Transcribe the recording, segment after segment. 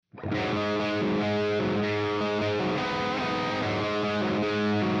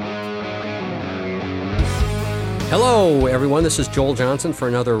Hello, everyone. This is Joel Johnson for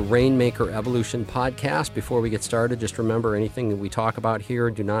another Rainmaker Evolution podcast. Before we get started, just remember anything that we talk about here,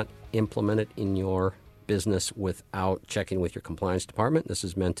 do not implement it in your business without checking with your compliance department. This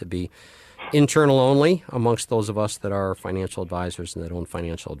is meant to be internal only amongst those of us that are financial advisors and that own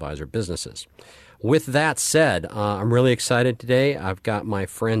financial advisor businesses. With that said, I'm really excited today. I've got my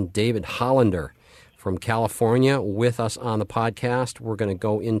friend David Hollander from California with us on the podcast. We're going to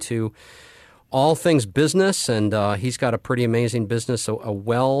go into all things business, and he's got a pretty amazing business, a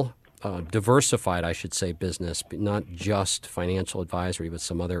well diversified, I should say, business, but not just financial advisory, but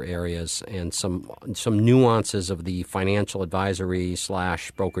some other areas and some nuances of the financial advisory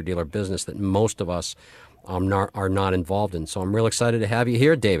 / broker-dealer business that most of us are not involved in. So I'm real excited to have you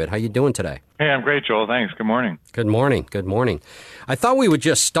here, David. How you doing today? Hey, I'm great, Joel. Thanks. Good morning. Good morning. Good morning. I thought we would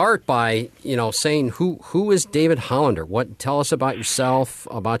just start by, saying who is David Hollander? Tell us about yourself,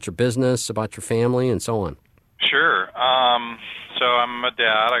 about your business, about your family, and so on. Sure. So I'm a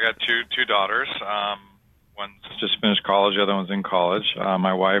dad. I got two daughters. One's just finished college. The other one's in college.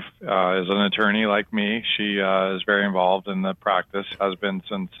 My wife is an attorney like me. She is very involved in the practice, has been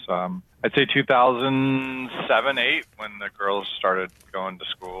since I'd say 2007-8 when the girls started going to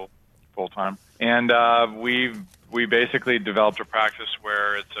school full time. And we basically developed a practice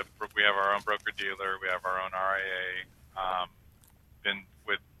where we have our own broker dealer, we have our own RIA, been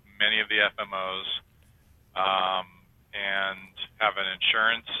with many of the FMOs, and have an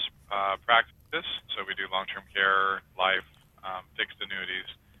insurance practice. So we do long-term care, life, fixed annuities.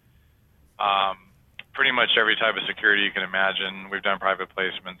 Pretty much every type of security you can imagine. We've done private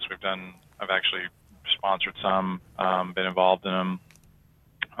placements. I've actually sponsored some, been involved in them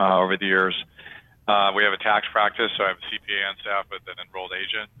over the years. We have a tax practice, so I have a CPA on staff with an enrolled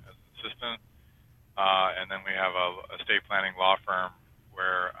agent as an assistant. And then we have a estate planning law firm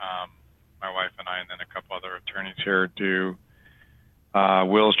where my wife and I and then a couple other attorneys here do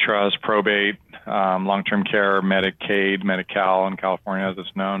wills, trust, probate, long-term care, Medicaid, Medi-Cal in California as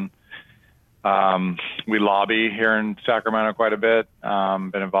it's known. We lobby here in Sacramento quite a bit,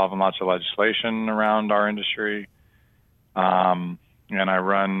 been involved in lots of legislation around our industry. And I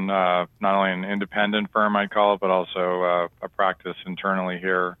run not only an independent firm, I'd call it, but also a practice internally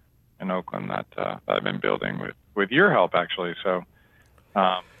here in Oakland that I've been building with your help, actually. So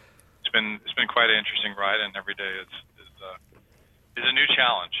it's been quite an interesting ride, and every day is a new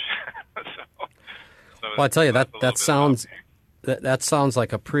challenge. Well, I tell you, that sounds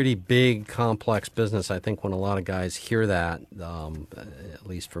like a pretty big, complex business. I think when a lot of guys hear that, at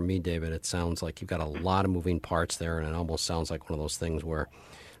least for me, David, it sounds like you've got a lot of moving parts there, and it almost sounds like one of those things where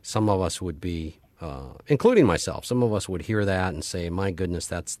some of us would be, including myself, some of us would hear that and say, my goodness,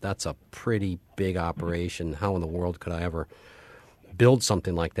 that's a pretty big operation. How in the world could I ever build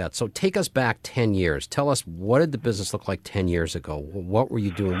something like that? So take us back 10 years. Tell us, what did the business look like 10 years ago? What were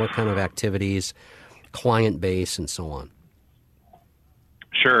you doing? What kind of activities, client base, and so on?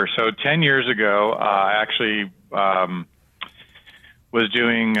 Sure. So 10 years ago, I actually was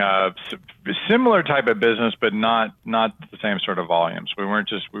doing a similar type of business, but not the same sort of volumes. We weren't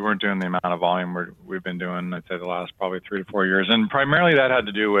doing the amount of volume we've been doing, I'd say, the last probably 3 to 4 years. And primarily that had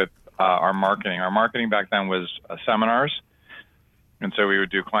to do with our marketing. Our marketing back then was seminars. And so we would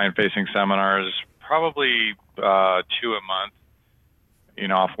do client-facing seminars, probably 2 a month.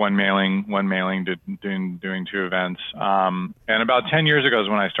 Off one mailing to doing 2 events. And about 10 years ago is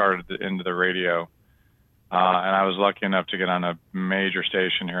when I started into the radio. And I was lucky enough to get on a major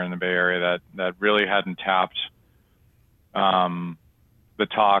station here in the Bay Area that really hadn't tapped the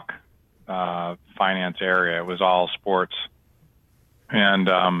talk finance area. It was all sports. And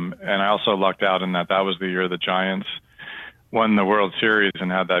I also lucked out in that was the year the Giants won the World Series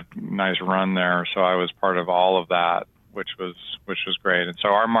and had that nice run there. So I was part of all of that, which was great. And so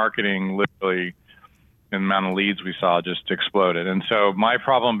our marketing, literally, the amount of leads we saw just exploded. And so my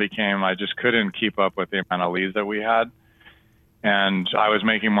problem became I just couldn't keep up with the amount of leads that we had. And I was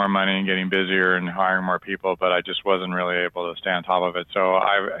making more money and getting busier and hiring more people, but I just wasn't really able to stay on top of it. So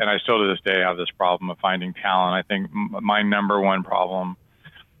I still to this day have this problem of finding talent. I think my number one problem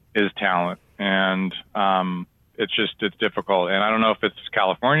is talent. And it's difficult. And I don't know if it's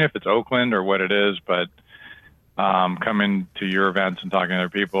California, if it's Oakland or what it is, but coming to your events and talking to other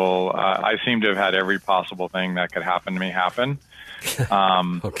people, I seem to have had every possible thing that could happen to me happen.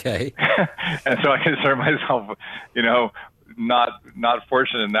 Okay. And so I consider myself, not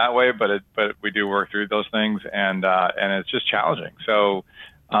fortunate in that way, but we do work through those things, and it's just challenging. So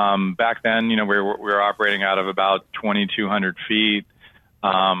back then, we were operating out of about 2,200 feet.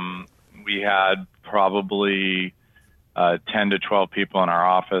 We had probably 10 to 12 people in our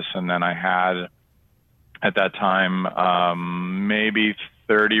office, and then I had at that time, maybe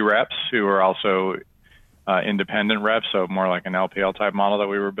 30 reps who were also independent reps, so more like an LPL type model that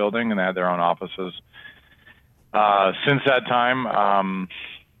we were building, and they had their own offices. Since that time,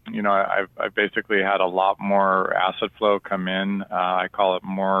 I've basically had a lot more asset flow come in. I call it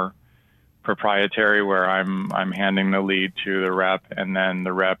more proprietary, where I'm handing the lead to the rep, and then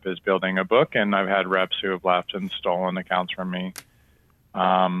the rep is building a book. And I've had reps who have left and stolen accounts from me,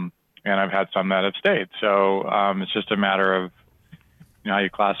 and I've had some that have stayed. So it's just a matter of how you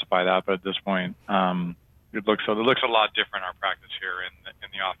classify that. But at this point, it looks a lot different, our practice here in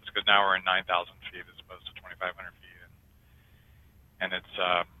the office, because now we're in 9,000 feet as opposed to 2,500 feet, and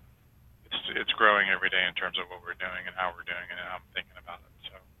it's growing every day in terms of what we're doing and how we're doing it and how I'm thinking about it.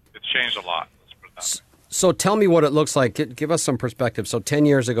 So it's changed a lot. Let's put it that way. So tell me what it looks like. Give us some perspective. So 10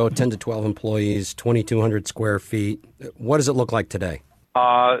 years ago, 10 to 12 employees, 2,200 square feet. What does it look like today?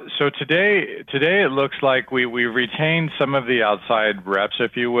 So today it looks like we retained some of the outside reps,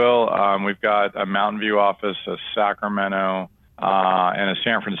 if you will. We've got a Mountain View office, a Sacramento, and a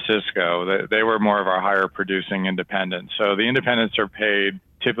San Francisco. They were more of our higher producing independents. So the independents are paid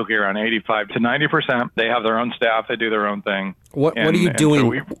typically around 85 to 90%. They have their own staff. They do their own thing. What are you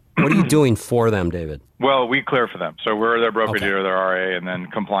doing? What are you doing for them, David? Well, we clear for them. So we're their broker dealer, their RA, and then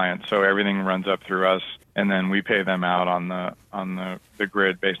compliance. So everything runs up through us, and then we pay them out on the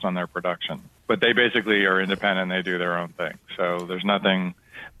grid based on their production. But they basically are independent. They do their own thing. So there's nothing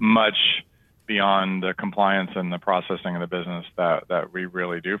much beyond the compliance and the processing of the business that we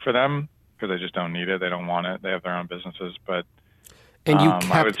really do for them, because they just don't need it. They don't want it. They have their own businesses. But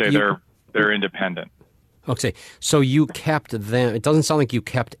I would say they're independent. Okay, so you kept them. It doesn't sound like you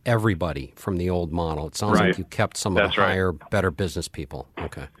kept everybody from the old model. It sounds like you kept some of the higher, better business people.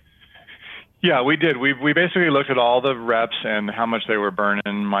 Okay. Yeah, we did. We basically looked at all the reps and how much they were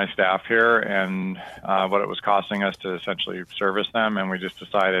burning my staff here, and what it was costing us to essentially service them. And we just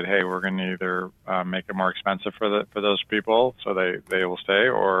decided, hey, we're going to either make it more expensive for those people, so they will stay,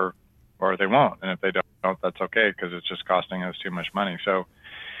 or they won't. And if they don't, that's okay, because it's just costing us too much money. So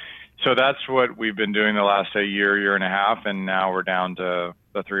that's what we've been doing the last, say, year and a half, and now we're down to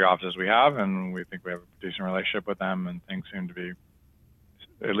the 3 offices we have, and we think we have a decent relationship with them, and things seem to be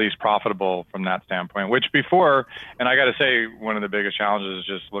at least profitable from that standpoint, which before, and I got to say, one of the biggest challenges is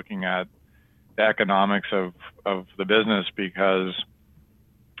just looking at the economics of the business, because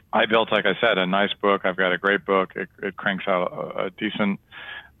I built, like I said, a nice book. I've got a great book. It cranks out a decent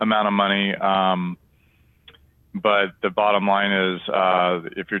amount of money. But the bottom line is,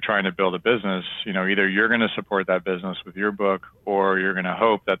 if you're trying to build a business, either you're going to support that business with your book, or you're going to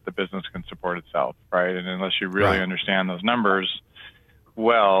hope that the business can support itself, right? And unless you really understand those numbers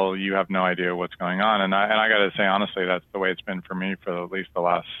well, you have no idea what's going on. And I got to say, honestly, that's the way it's been for me for at least the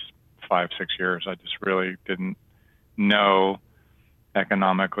last 5-6 years. I just really didn't know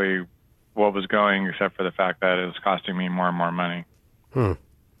economically what was going, except for the fact that it was costing me more and more money.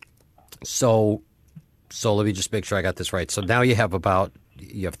 So let me just make sure I got this right. So now you have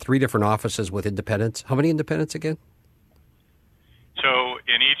 3 different offices with independents. How many independents again? So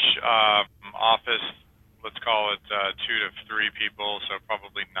in each office, let's call it 2 to 3 people, so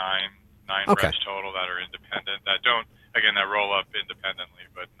probably nine reps total that are independent, that roll up independently,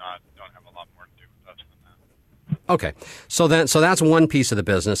 but don't have a lot more to do with us than that. Okay, so that's one piece of the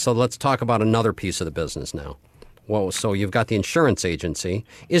business. So let's talk about another piece of the business now. Well, so you've got the insurance agency.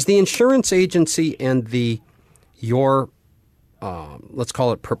 Is the insurance agency and your let's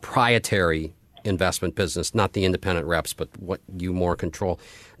call it proprietary investment business, not the independent reps, but what you more control,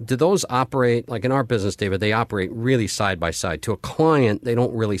 do those operate, like in our business, David, they operate really side by side? To a client, they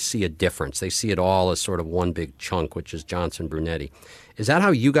don't really see a difference. They see it all as sort of one big chunk, which is Johnson Brunetti. Is that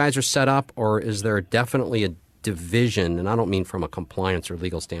how you guys are set up, or is there definitely a division, and I don't mean from a compliance or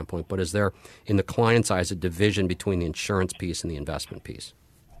legal standpoint, but is there, in the client's eyes, a division between the insurance piece and the investment piece?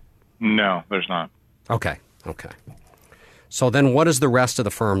 No, there's not. Okay. So then what does the rest of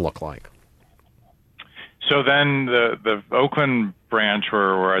the firm look like? So then the Oakland branch,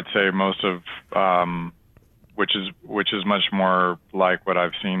 where I'd say most of, which is much more like what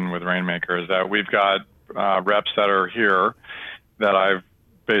I've seen with Rainmaker, is that we've got reps that are here that I've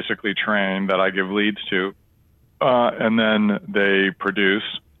basically trained, that I give leads to, and then they produce,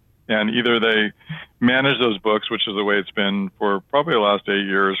 and either they manage those books, which is the way it's been for probably the last 8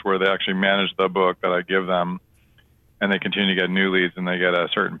 years, where they actually manage the book that I give them, and they continue to get new leads, and they get a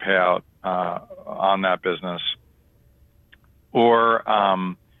certain payout on that business, or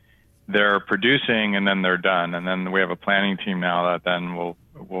they're producing and then they're done, and then we have a planning team now that then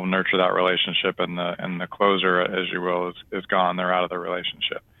will nurture that relationship, and the closer, as you will, is gone. They're out of the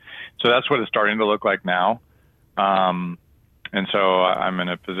relationship. So that's what it's starting to look like now. And so I'm in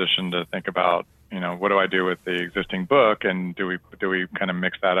a position to think about, what do I do with the existing book, and do we kind of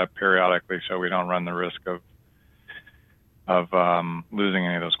mix that up periodically so we don't run the risk of losing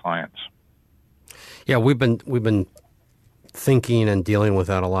any of those clients. Yeah, we've been thinking and dealing with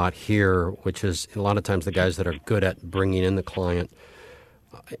that a lot here, which is a lot of times the guys that are good at bringing in the client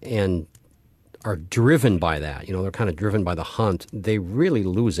and are driven by that, they're kind of driven by the hunt, they really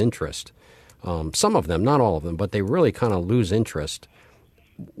lose interest. Some of them, not all of them, but they really kind of lose interest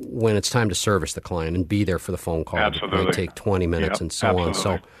when it's time to service the client and be there for the phone call. Absolutely. It might take 20 minutes and so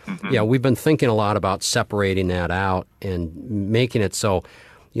absolutely. on. So, yeah, we've been thinking a lot about separating that out and making it so,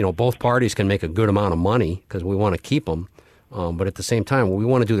 both parties can make a good amount of money because we want to keep them. But at the same time, we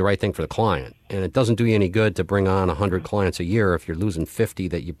want to do the right thing for the client. And it doesn't do you any good to bring on 100 clients a year if you're losing 50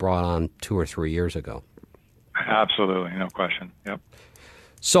 that you brought on 2 or 3 years ago. Absolutely, no question. Yep.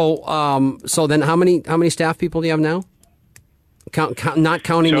 So then how many staff people do you have now? Not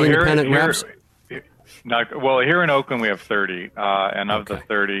counting the independent reps? Here in Oakland we have 30, and of the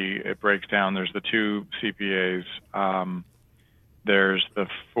 30, it breaks down. There's the 2 CPAs, there's the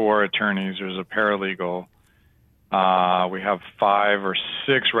 4 attorneys, there's a paralegal, we have 5 or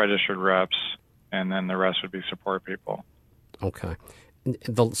 6 registered reps, and then the rest would be support people. Okay.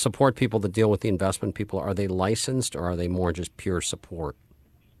 The support people that deal with the investment people, are they licensed or are they more just pure support?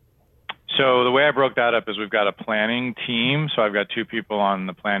 So the way I broke that up is we've got a planning team. So I've got 2 people on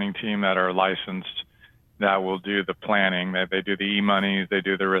the planning team that are licensed that will do the planning. They do the e-monies, they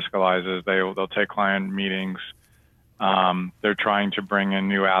do the risk-alises, they'll take client meetings. They're trying to bring in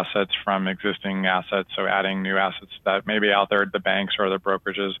new assets from existing assets, so adding new assets that may be out there at the banks or the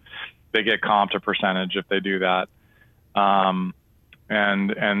brokerages. They get comped a percentage if they do that. And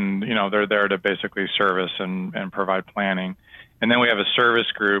they're there to basically service and provide planning. And then we have a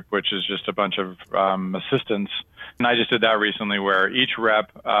service group, which is just a bunch of assistants. And I just did that recently where each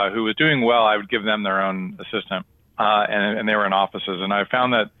rep who was doing well, I would give them their own assistant. And they were in offices. And I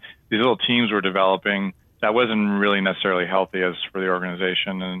found that these little teams were developing that wasn't really necessarily healthy as for the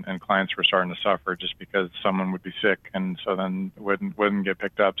organization. And clients were starting to suffer just because someone would be sick and so then wouldn't get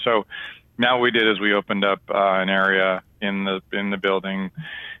picked up. So now what we did is we opened up an area in the building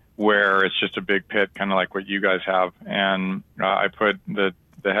where it's just a big pit, kind of like what you guys have. And I put the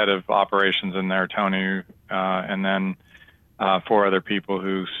head of operations in there, Tony, and then 4 other people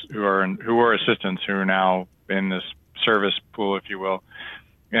who were assistants who are now in this service pool, if you will.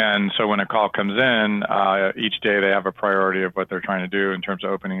 And so when a call comes in, each day they have a priority of what they're trying to do in terms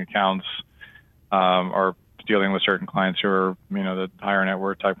of opening accounts or dealing with certain clients who are, the higher net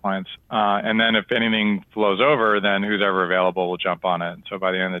worth type clients. And then if anything flows over, then who's ever available will jump on it. And so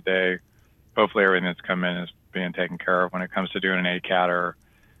by the end of the day, hopefully everything that's come in is being taken care of when it comes to doing an ACAT or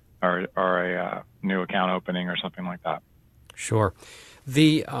a new account opening or something like that. Sure.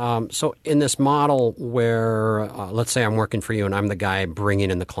 So in this model where, let's say I'm working for you and I'm the guy bringing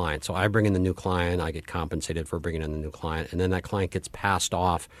in the client. So I bring in the new client, I get compensated for bringing in the new client, and then that client gets passed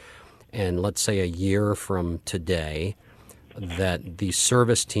off. And let's say a year from today, that the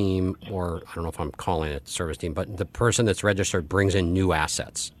service team, or I don't know if I'm calling it service team, but the person that's registered brings in new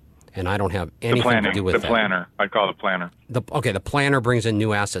assets. And I don't have anything to do with that. The planner. I'd call it the planner. The planner brings in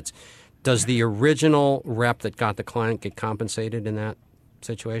new assets. Does the original rep that got the client get compensated in that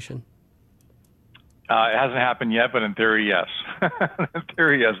situation? It hasn't happened yet, but in theory, yes. In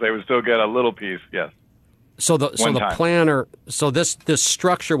theory, yes. They would still get a little piece, yes. So the planner, so this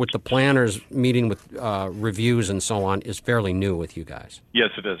structure with the planners meeting with reviews and so on is fairly new with you guys.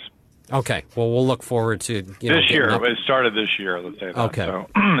 Yes, it is. Okay. Well, we'll look forward to this year. It started this year. Let's say that. Okay. So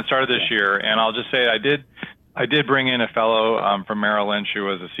it started this year, and I'll just say I did bring in a fellow from Merrill Lynch who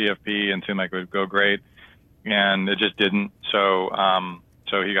was a CFP and seemed like it would go great, and it just didn't. So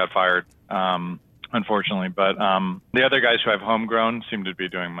he got fired. Unfortunately, but the other guys who have homegrown seem to be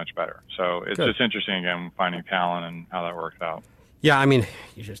doing much better. So it's just interesting, again, finding talent and how that works out. Yeah, I mean,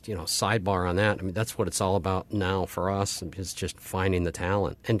 you just, sidebar on that. I mean, that's what it's all about now for us, is just finding the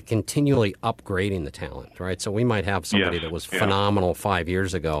talent and continually upgrading the talent, right? So we might have somebody that was phenomenal 5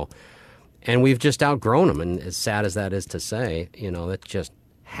 years ago, and we've just outgrown them. And as sad as that is to say, that just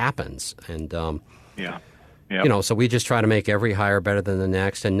happens. And Yep. So we just try to make every hire better than the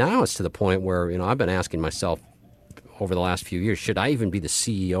next. And now it's to the point where, I've been asking myself over the last few years, should I even be the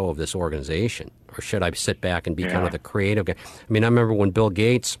CEO of this organization? Or should I sit back and be kind of the creative guy? I mean, I remember when Bill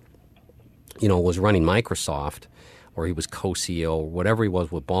Gates, was running Microsoft, or he was co-CEO, or whatever he was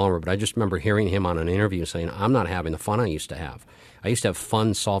with Ballmer, but I just remember hearing him on an interview saying, I'm not having the fun I used to have. I used to have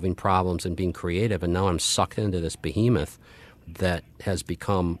fun solving problems and being creative, and now I'm sucked into this behemoth that has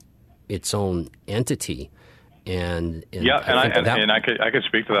become its own entity. And I could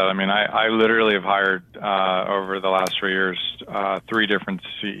speak to that. I mean, I literally have hired over the last 3 years 3 different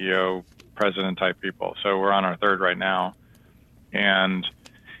CEO, president type people. So we're on our 3rd right now, and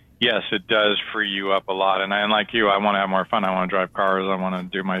yes, it does free you up a lot. And like you, I want to have more fun. I want to drive cars. I want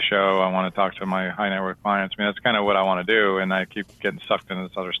to do my show. I want to talk to my high net worth clients. I mean, that's kind of what I want to do, and I keep getting sucked into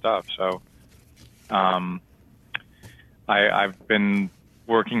this other stuff. So, I've been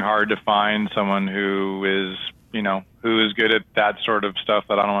working hard to find someone who is good at that sort of stuff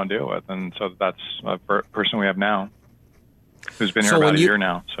that I don't want to deal with. And so that's a person we have now who's been here about a year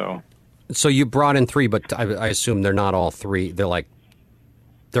now. So you brought in 3, but I assume they're not all 3. They're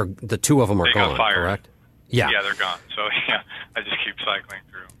the 2 of them are gone, correct? Yeah, they're gone. So yeah, I just keep cycling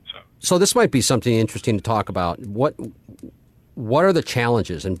through. So this might be something interesting to talk about. What are the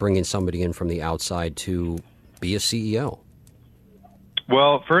challenges in bringing somebody in from the outside to be a CEO?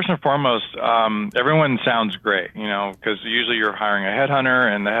 Well, first and foremost, everyone sounds great, because usually you're hiring a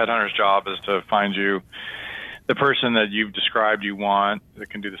headhunter, and the headhunter's job is to find you the person that you've described you want, that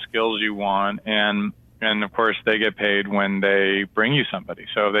can do the skills you want, and of course they get paid when they bring you somebody.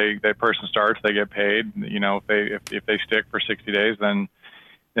 So that person starts, they get paid. If they stick for 60 days, then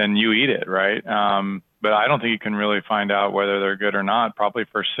you eat it, right? But I don't think you can really find out whether they're good or not, probably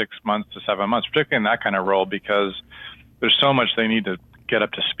for 6 months to 7 months, particularly in that kind of role, because there's so much they need to get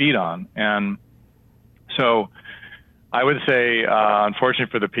up to speed on. And so I would say,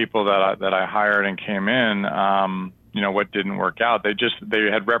 unfortunately for the people that I hired and came in, what didn't work out, they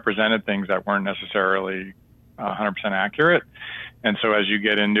had represented things that weren't necessarily 100% accurate. And so as you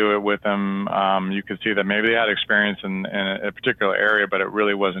get into it with them, you could see that maybe they had experience in a particular area, but it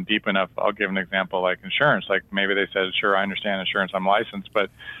really wasn't deep enough. I'll give an example like insurance. Like maybe they said, sure, I understand insurance, I'm licensed, but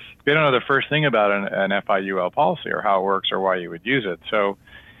they don't know the first thing about an FIUL policy or how it works or why you would use it. So,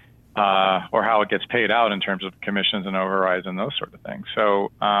 or how it gets paid out in terms of commissions and overrides and those sort of things.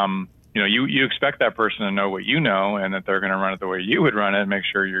 So, you expect that person to know what you know, and that they're going to run it the way you would run it, and make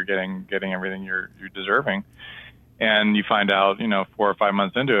sure you're getting everything you're deserving. And you find out, 4 or 5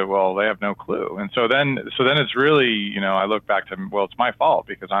 months into it, well, they have no clue. And so then it's really, I look back to, well, it's my fault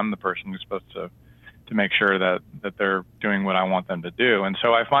because I'm the person who's supposed to make sure that they're doing what I want them to do. And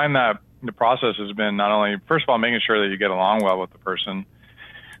so I find that the process has been not only, first of all, making sure that you get along well with the person,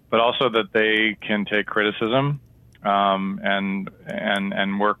 but also that they can take criticism, and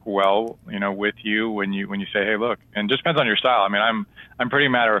work well, with you when you say, hey, look, and just depends on your style. I mean, I'm pretty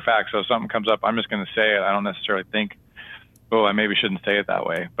matter of fact. So if something comes up, I'm just going to say it. I don't necessarily think, oh, I maybe shouldn't say it that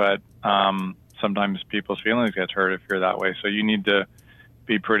way. But, sometimes people's feelings get hurt if you're that way. So you need to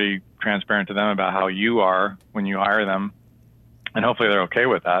be pretty transparent to them about how you are when you hire them, and hopefully they're okay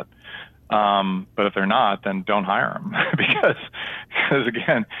with that. But if they're not, then don't hire them because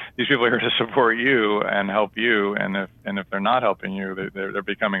again, these people are here to support you and help you. And if they're not helping you, they're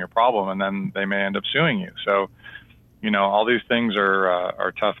becoming a problem, and then they may end up suing you. So, all these things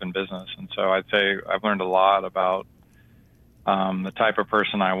are tough in business. And so I'd say I've learned a lot about, the type of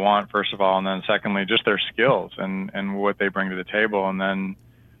person I want, first of all, and then secondly, just their skills and what they bring to the table. And then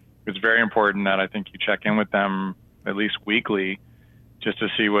it's very important that I think you check in with them at least weekly, just to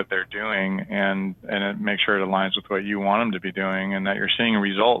see what they're doing and make sure it aligns with what you want them to be doing, and that you're seeing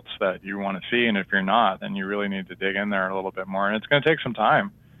results that you want to see. And if you're not, then you really need to dig in there a little bit more. And it's going to take some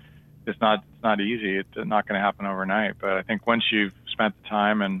time. It's not easy. It's not going to happen overnight. But I think once you've spent the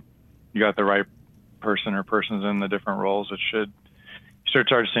time and you got the right person or persons in the different roles, you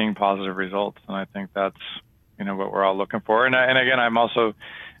start seeing positive results. And I think that's, what we're all looking for. And again, I'm also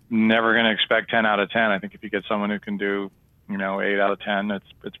never going to expect 10 out of 10. I think if you get someone who can do 8 out of 10,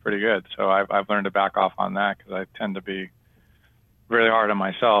 it's pretty good. So I've learned to back off on that because I tend to be really hard on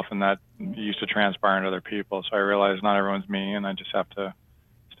myself, and that used to transpire into other people. So I realize not everyone's me, and I just have to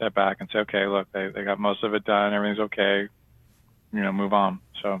step back and say, okay, look, they got most of it done. Everything's okay. Move on.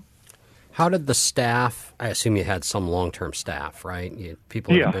 So how did the staff, I assume you had some long-term staff, right?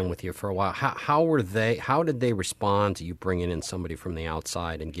 People who have been with you for a while. How did they respond to you bringing in somebody from the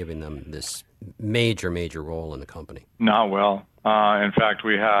outside and giving them this major role in the company? Not well. In fact,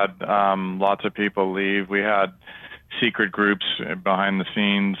 we had lots of people leave. We had secret groups behind the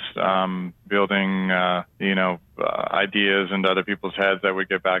scenes building, ideas into other people's heads that would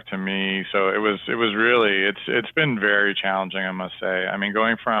get back to me. So it was really, it's been very challenging, I must say. I mean,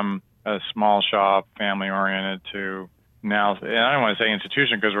 going from a small shop, family oriented, to now, and I don't want to say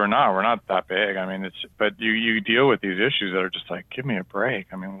institution because we're not that big. I mean, but you deal with these issues that are just like, give me a break.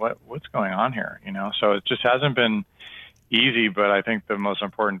 I mean, what's going on here? So it just hasn't been easy. But I think the most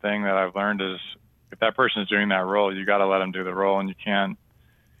important thing that I've learned is if that person is doing that role, you got to let them do the role, and you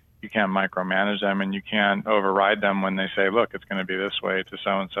you can't micromanage them, and you can't override them when they say, look, it's going to be this way to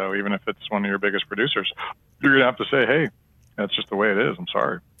so and so. Even if it's one of your biggest producers, you're going to have to say, hey, that's just the way it is. I'm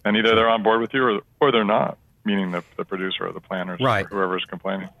sorry. And either they're on board with you or they're not, meaning the producer or the planners, right, or whoever's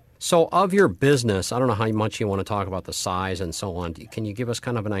complaining. So of your business, I don't know how much you want to talk about the size and so on. Can you give us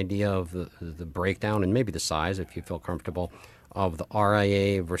kind of an idea of the breakdown, and maybe the size, if you feel comfortable, of the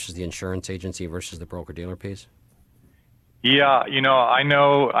RIA versus the insurance agency versus the broker-dealer piece? Yeah, I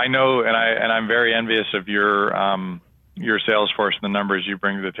know, and I'm very envious of your sales force and the numbers you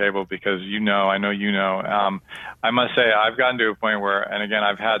bring to the table, because I know you know. I must say, I've gotten to a point where, and again,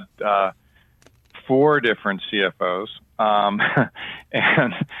 I've had 4 different CFOs,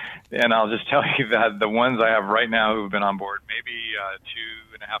 and I'll just tell you that the ones I have right now who've been on board maybe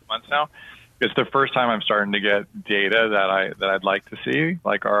 2.5 months now, it's the first time I'm starting to get data that I'd like to see,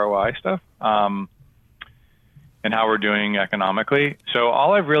 like ROI stuff. And how we're doing economically. So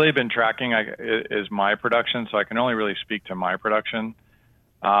all I've really been tracking is my production, so I can only really speak to my production.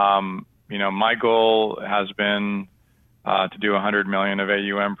 My goal has been to do 100 million of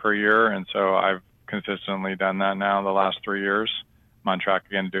AUM per year, and so I've consistently done that now the last 3 years. I'm on track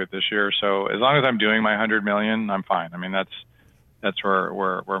again to do it this year. So as long as I'm doing my 100 million, I'm fine. I mean, that's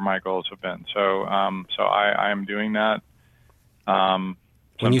where my goals have been. So I am doing that.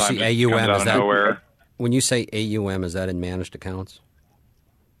 When you see AUM, is that nowhere. When you say AUM, is that in managed accounts?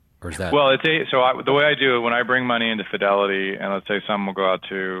 Or is that... Well, the way I do it, when I bring money into Fidelity, and let's say some will go out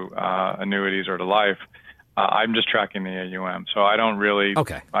to annuities or to life, I'm just tracking the AUM. So I don't really...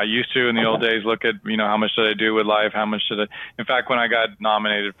 Okay. I used to, in the old days, look at, how much did I do with life, how much did I... In fact, when I got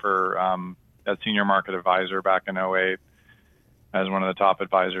nominated for that senior market advisor back in 2008 as one of the top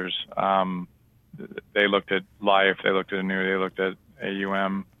advisors, they looked at life, they looked at annuity, they looked at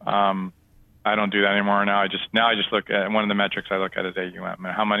AUM. I don't do that anymore now. I just look at, one of the metrics I look at is AUM.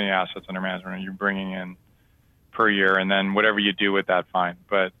 How many assets under management are you bringing in per year? And then whatever you do with that, fine.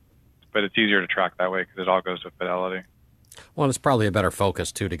 But it's easier to track that way because it all goes to Fidelity. Well, it's probably a better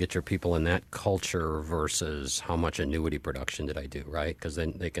focus, too, to get your people in that culture versus how much annuity production did I do, right? Because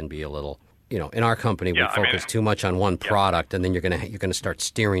then they can be a little, in our company, we focus too much on one product, and then you're gonna start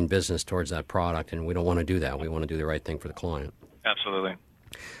steering business towards that product, and we don't want to do that. We want to do the right thing for the client. Absolutely.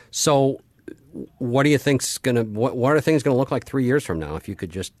 So what do you think's what are things going to look like 3 years from now? If you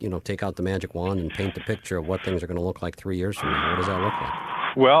could just, take out the magic wand and paint the picture of what things are going to look like 3 years from now, what does that look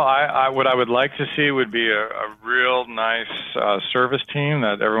like? Well, what I would like to see would be a real nice service team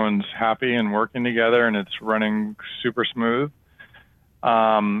that everyone's happy and working together and it's running super smooth.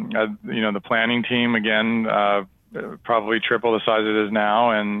 The planning team, again, probably triple the size it is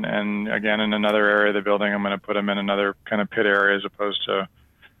now. And again, in another area of the building, I'm going to put them in another kind of pit area as opposed to,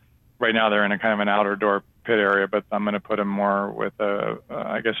 right now they're in a kind of an outer door pit area, but I'm going to put them more with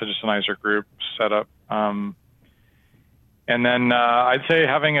just a nicer group setup. And then I'd say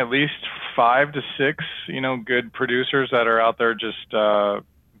having at least 5 to 6, good producers that are out there just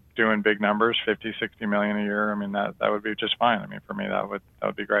doing big numbers, 50, 60 million a year. I mean, that would be just fine. I mean, for me, that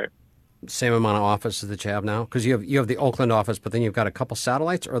would be great. Same amount of offices that you have now? Because you have the Oakland office, but then you've got a couple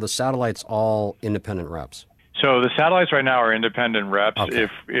satellites, or are the satellites all independent reps? So the satellites right now are independent reps. Okay.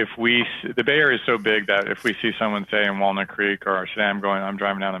 If the Bay Area is so big that if we see someone, say, in Walnut Creek, or say I'm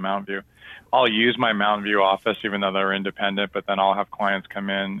driving down to Mountain View, I'll use my Mountain View office, even though they're independent, but then I'll have clients come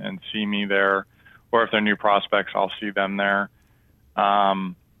in and see me there, or if they're new prospects, I'll see them there.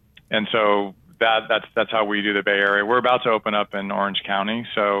 And so that's how we do the Bay Area. We're about to open up in Orange County,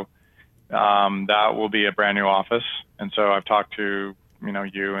 so that will be a brand new office. And so I've talked to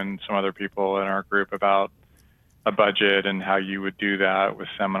you and some other people in our group about a budget and how you would do that with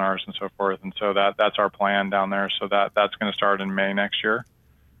seminars and so forth. And so that's our plan down there. So that's going to start in May next year.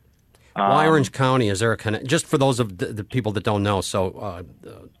 Why Orange County? Is there a kind of, just for those of the people that don't know, so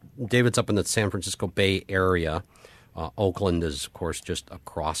David's up in the San Francisco Bay Area. Oakland is, of course, just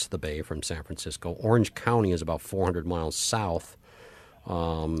across the bay from San Francisco. Orange County is about 400 miles south.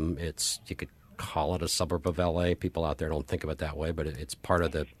 You could call it a suburb of L.A. People out there don't think of it that way, but it's part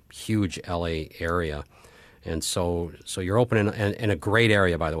of the huge L.A. area. And so you're opening in a great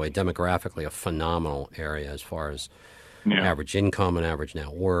area, by the way, demographically a phenomenal area as far as average income and average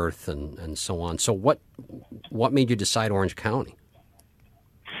net worth and so on. So what made you decide Orange County?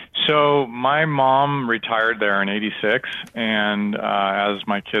 So my mom retired there in '86, and as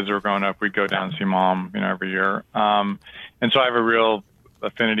my kids were growing up, we'd go down and see mom, every year. And so I have a real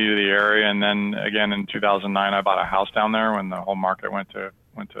affinity to the area. And then again in 2009, I bought a house down there when the whole market went to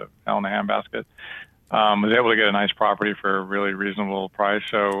hell in a handbasket. Was able to get a nice property for a really reasonable price.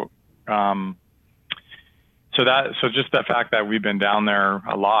 So So just the fact that we've been down there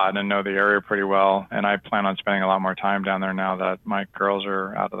a lot and know the area pretty well, and I plan on spending a lot more time down there now that my girls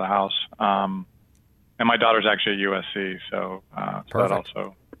are out of the house. And my daughter's actually at USC, so that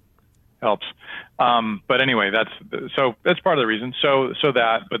also helps. But anyway, that's part of the reason.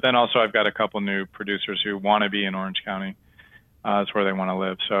 But then also I've got a couple new producers who want to be in Orange County. That's where they want to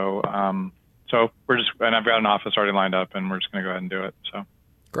live. So and I've got an office already lined up, and we're just going to go ahead and do it. So.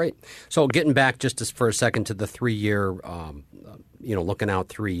 Great. So getting back for a second to the 3-year, looking out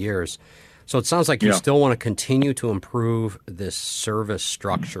 3 years. So it sounds like you still want to continue to improve this service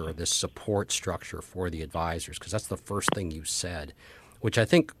structure, this support structure for the advisors, because that's the first thing you said, which I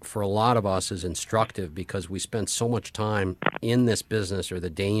think for a lot of us is instructive because we spend so much time in this business, or the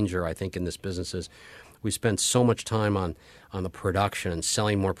danger, I think, in this business is we spend so much time on the production and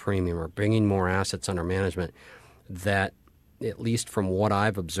selling more premium or bringing more assets under management that, at least from what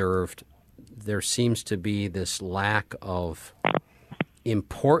I've observed, there seems to be this lack of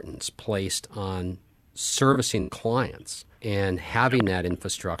importance placed on servicing clients and having that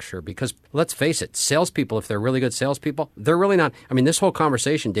infrastructure. Because let's face it, salespeople, if they're really good salespeople, they're really not. I mean, this whole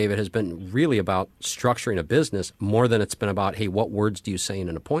conversation, David, has been really about structuring a business more than it's been about, hey, what words do you say in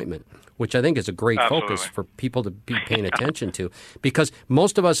an appointment? Which I think is a great focus for people to be paying attention to, because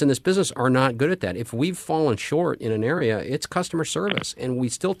most of us in this business are not good at that. If we've fallen short in an area, it's customer service, and we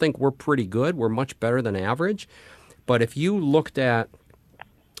still think we're pretty good. We're much better than average. But if you looked at,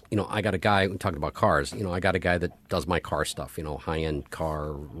 I got a guy, we're talking about cars, I got a guy that does my car stuff, high-end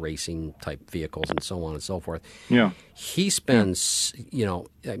car racing type vehicles and so on and so forth. Yeah. He spends,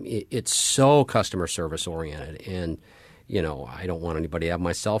 it's so customer service oriented, and I don't want anybody to have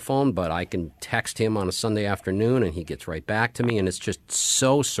my cell phone, but I can text him on a Sunday afternoon and he gets right back to me, and it's just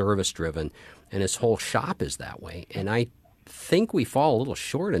so service driven, and his whole shop is that way. And I think we fall a little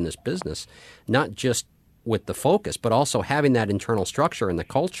short in this business, not just with the focus, but also having that internal structure and the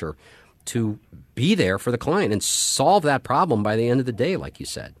culture to be there for the client and solve that problem by the end of the day, like you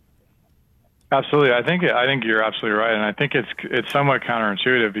said. Absolutely. I think you're absolutely right. And I think it's somewhat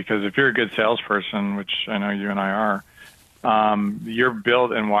counterintuitive, because if you're a good salesperson, which I know you and I are, you're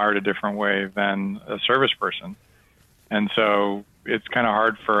built and wired a different way than a service person. And so it's kind of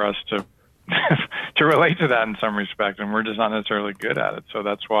hard for us to to relate to that in some respect, and we're just not necessarily good at it. So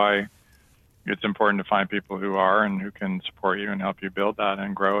that's why it's important to find people who are and who can support you and help you build that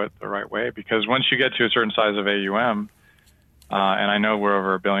and grow it the right way. Because once you get to a certain size of AUM, and I know we're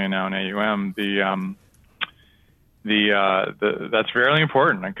over $1 billion now in AUM, that's very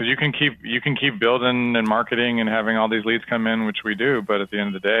important, because you can keep building and marketing and having all these leads come in, which we do. But at the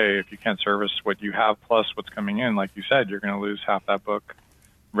end of the day, if you can't service what you have plus what's coming in, like you said, you're going to lose half that book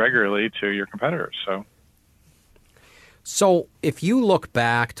regularly to your competitors. So if you look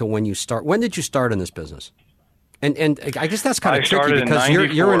back to when did you start in this business? And I guess that's kind of tricky, because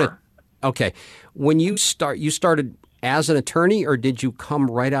you're in okay. When you started as an attorney, or did you come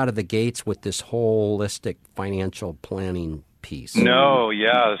right out of the gates with this holistic financial planning piece? No,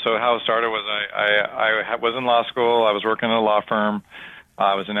 yeah. So how it started was I was in law school. I was working at a law firm.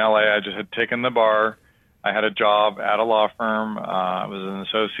 I was in LA. I just had taken the bar. I had a job at a law firm. I was an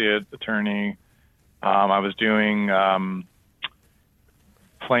associate attorney. I was doing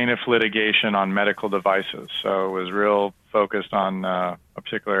plaintiff litigation on medical devices. So it was real focused on a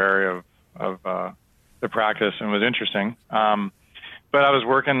particular area of the practice, and was interesting. But I was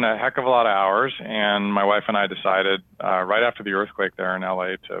working a heck of a lot of hours, and my wife and I decided right after the earthquake there in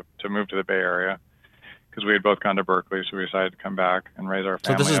LA to move to the Bay Area, because we had both gone to Berkeley, so we decided to come back and raise our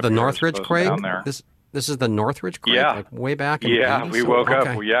family. So this is the Northridge quake? This is the Northridge quake? Yeah. Like way back in the 80s? We woke up.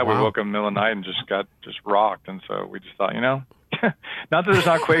 Okay. Yeah, wow. We woke up in the middle of the night and just rocked. And so we just thought, not that there's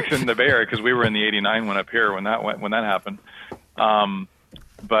not quakes in the Bay Area, because we were in the 89 one up here when that happened.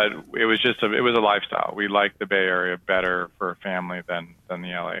 But it was it was a lifestyle. We liked the Bay Area better for a family than the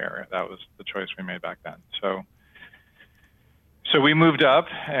LA area. That was the choice we made back then. So we moved up,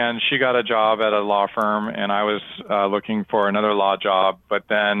 and she got a job at a law firm, and I was looking for another law job. But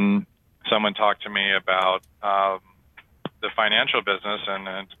then someone talked to me about the financial business,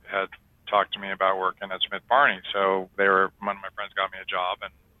 and had talked to me about working at Smith Barney. So one of my friends got me a job,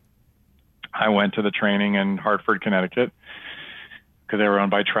 and I went to the training in Hartford, Connecticut, because they were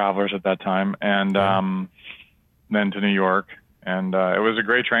owned by Travelers at that time, and then to New York. And it was a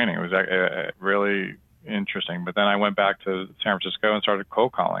great training. It was really interesting. But then I went back to San Francisco and started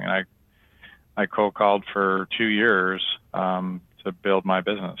cold calling. And I cold called for 2 years to build my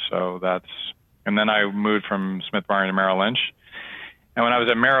business. And then I moved from Smith Barney to Merrill Lynch. And when I was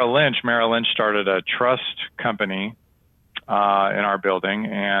at Merrill Lynch started a trust company in our building,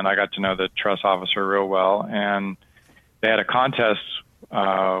 and I got to know the trust officer real well. And they had a contest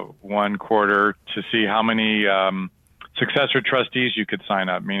one quarter to see how many successor trustees you could sign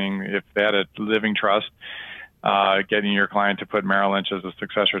up, meaning if they had a living trust, getting your client to put Merrill Lynch as a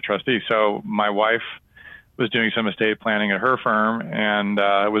successor trustee. So my wife was doing some estate planning at her firm, and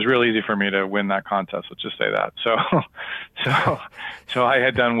it was real easy for me to win that contest. Let's just say that. So I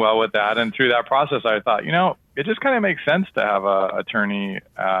had done well with that, and through that process, I thought, it just kind of makes sense to have a attorney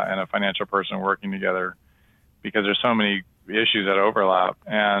and a financial person working together, because there's so many issues that overlap.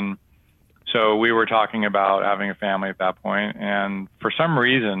 And so we were talking about having a family at that point, and for some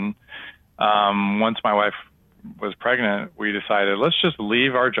reason, once my wife was pregnant, we decided, let's just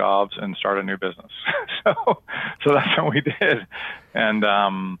leave our jobs and start a new business. so that's what we did, and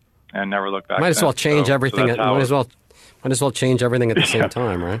never looked back. Might as well change everything. Might as well change everything at the same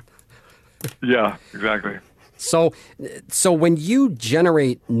time, right? Yeah, exactly. So when you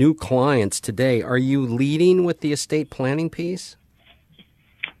generate new clients today, are you leading with the estate planning piece?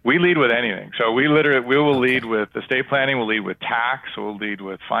 We lead with anything. So we will lead with estate planning. We'll lead with tax. We'll lead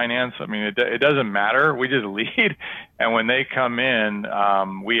with finance. I mean, it doesn't matter. We just lead. And when they come in,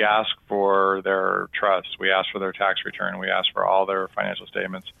 we ask for their trust. We ask for their tax return. We ask for all their financial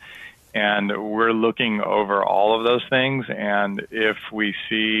statements. And we're looking over all of those things. And if we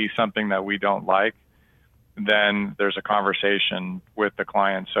see something that we don't like, then there's a conversation with the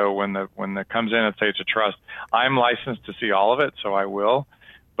client. So when it comes in and say it's a trust, I'm licensed to see all of it, so I will.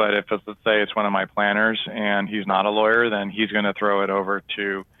 But if let's say it's one of my planners and he's not a lawyer, then he's going to throw it over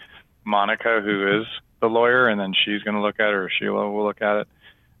to Monica, who is the lawyer, and then she's going to look at it, or Sheila will look at it.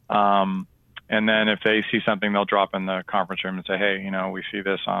 And then if they see something, they'll drop in the conference room and say, hey, we see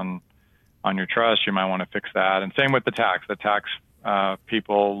this on your trust. You might want to fix that. And same with the tax. The tax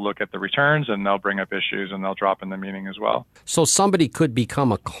people look at the returns, and they'll bring up issues, and they'll drop in the meeting as well. So somebody could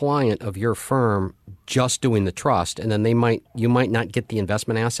become a client of your firm just doing the trust, and then you might not get the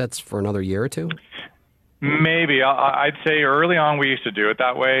investment assets for another year or two? Maybe. I'd say early on we used to do it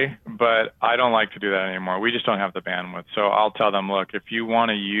that way, but I don't like to do that anymore. We just don't have the bandwidth. So I'll tell them, look, if you want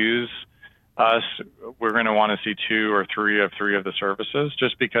to use us, we're going to want to see two or three of the services,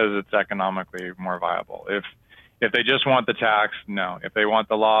 just because it's economically more viable. If they just want the tax, no. If they want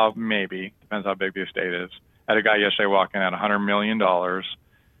the law, maybe. Depends how big the estate is. I had a guy yesterday walk in at $100 million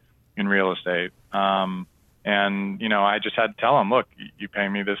in real estate. And, I just had to tell him, look, you pay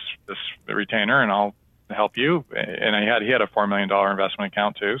me this retainer and I'll help you. And he had a $4 million investment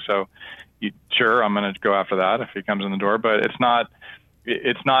account too. So sure, I'm going to go after that if he comes in the door, but it's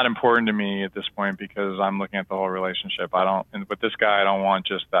not important to me at this point, because I'm looking at the whole relationship. And with this guy, I don't want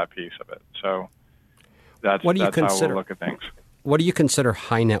just that piece of it. So that's how we'll look at things. What do you consider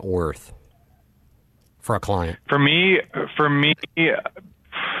high net worth for a client? For me,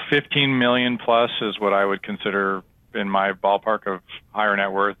 15 million plus is what I would consider in my ballpark of higher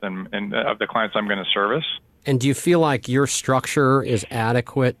net worth and of the clients I'm going to service. And do you feel like your structure is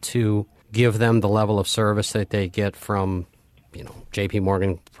adequate to give them the level of service that they get from, JP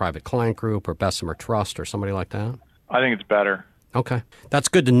Morgan Private Client Group or Bessemer Trust or somebody like that? I think it's better. Okay. That's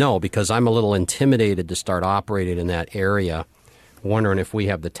good to know, because I'm a little intimidated to start operating in that area, wondering if we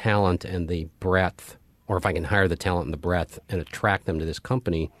have the talent and the breadth, or if I can hire the talent and the breadth and attract them to this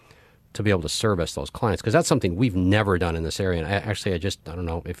company to be able to service those clients, because that's something we've never done in this area. And I don't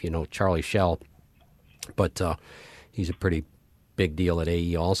know if you know Charlie Schell, but he's a pretty big deal at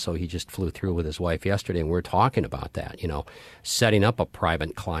AE also. He just flew through with his wife yesterday, and we were talking about that, setting up a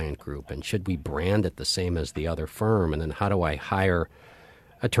private client group, and should we brand it the same as the other firm, and then how do I hire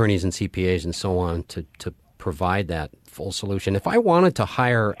attorneys and CPAs and so on to provide that full solution. If I wanted to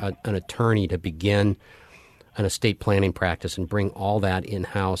hire an attorney to begin an estate planning practice and bring all that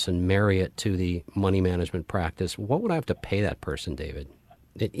in-house and marry it to the money management practice, what would I have to pay that person, David?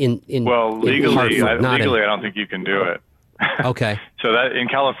 Legally, I don't think you can do it. Okay. So that in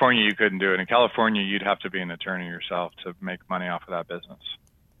California, you couldn't do it. In California, you'd have to be an attorney yourself to make money off of that business.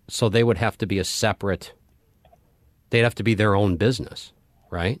 So they would have to be they'd have to be their own business,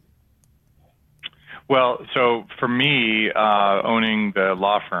 right? Well, so for me, owning the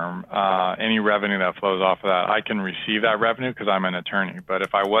law firm, any revenue that flows off of that, I can receive that revenue because I'm an attorney. But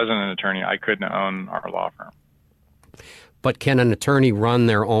if I wasn't an attorney, I couldn't own our law firm. But can an attorney run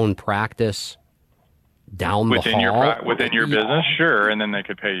their own practice down the hall? Within your business? Sure. And then they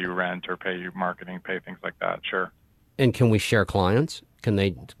could pay you rent or pay you marketing, pay things like that. Sure. And can we share clients? Can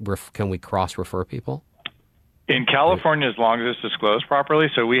we cross-refer people? In California, as long as it's disclosed properly,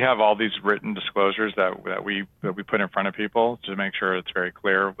 so we have all these written disclosures that we put in front of people to make sure it's very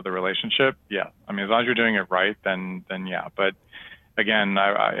clear with the relationship. Yeah, I mean, as long as you're doing it right, then yeah. But again,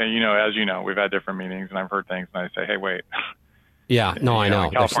 I as you know, we've had different meetings, and I've heard things, and I say, hey, wait. Yeah, no, I know.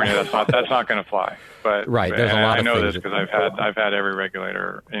 In California, that's not going to fly. But right, there's a lot of I know things this because I've had every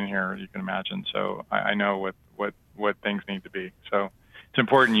regulator in here you can imagine, so I know what things need to be. So it's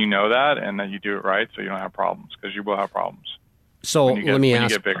important you know that and that you do it right, so you don't have problems, because you will have problems. So let me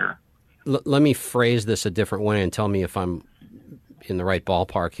ask. You get bigger. Let me phrase this a different way and tell me if I'm in the right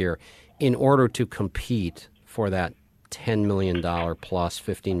ballpark here. In order to compete for that $10 million plus,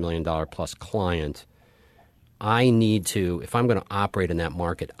 $15 million plus client, I need to, if I'm going to operate in that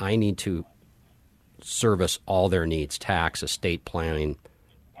market, I need to service all their needs, tax, estate planning,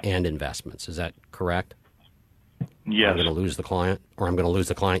 and investments. Is that correct? Yes. I'm going to lose the client, or I'm going to lose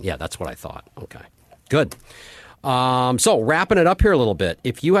the client? Yeah, that's what I thought. Okay, good. So wrapping it up here a little bit,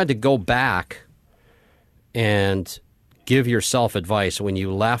 if you had to go back and give yourself advice when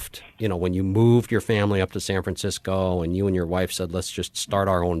you left, when you moved your family up to San Francisco and you and your wife said, let's just start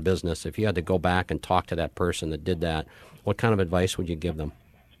our own business. If you had to go back and talk to that person that did that, what kind of advice would you give them?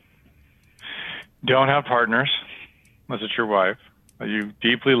 Don't have partners unless it's your wife that you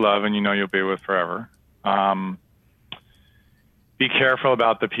deeply love and you'll be with forever. Be careful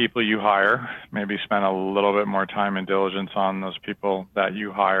about the people you hire. Maybe spend a little bit more time and diligence on those people that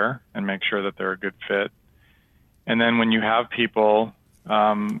you hire and make sure that they're a good fit. And then when you have people,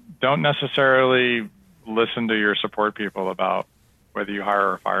 don't necessarily listen to your support people about whether you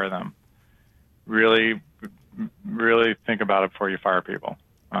hire or fire them. Really, really think about it before you fire people.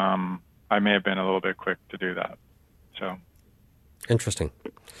 I may have been a little bit quick to do that. So, interesting.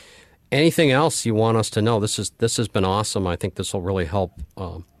 Anything else you want us to know? This has been awesome. I think this will really help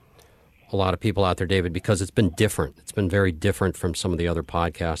a lot of people out there, David, because it's been different. It's been very different from some of the other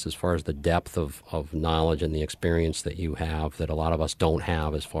podcasts as far as the depth of knowledge and the experience that you have that a lot of us don't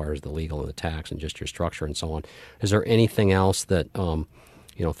have as far as the legal and the tax and just your structure and so on. Is there anything else that,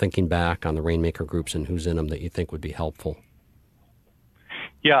 thinking back on the Rainmaker groups and who's in them, that you think would be helpful?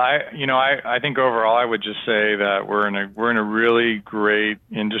 Yeah, I think overall I would just say that we're in a really great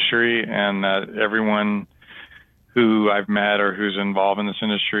industry, and that everyone who I've met or who's involved in this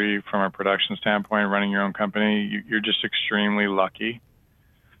industry from a production standpoint, running your own company, you're just extremely lucky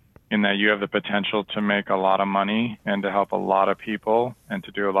in that you have the potential to make a lot of money and to help a lot of people and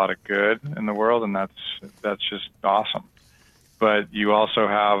to do a lot of good in the world, and that's just awesome. But you also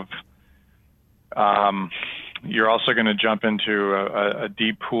have you're also going to jump into a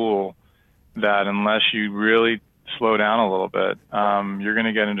deep pool that unless you really slow down a little bit, you're going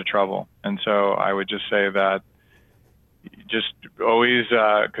to get into trouble. And so I would just say that just always,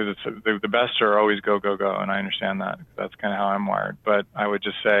 because the best are always go, go, go. And I understand that. That's kind of how I'm wired. But I would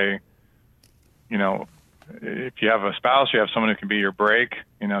just say, if you have a spouse, you have someone who can be your brake,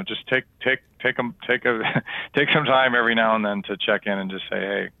 just take some time every now and then to check in and just say,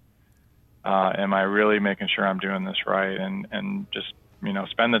 hey, am I really making sure I'm doing this right? And just,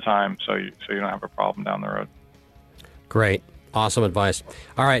 spend the time so you don't have a problem down the road. Great. Awesome advice.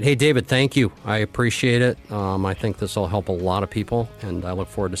 All right. Hey, David, thank you. I appreciate it. I think this will help a lot of people, and I look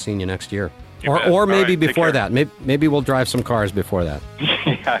forward to seeing you next year. Or maybe before that. Maybe we'll drive some cars before that.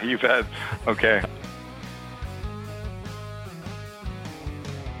 Yeah, you bet. Okay.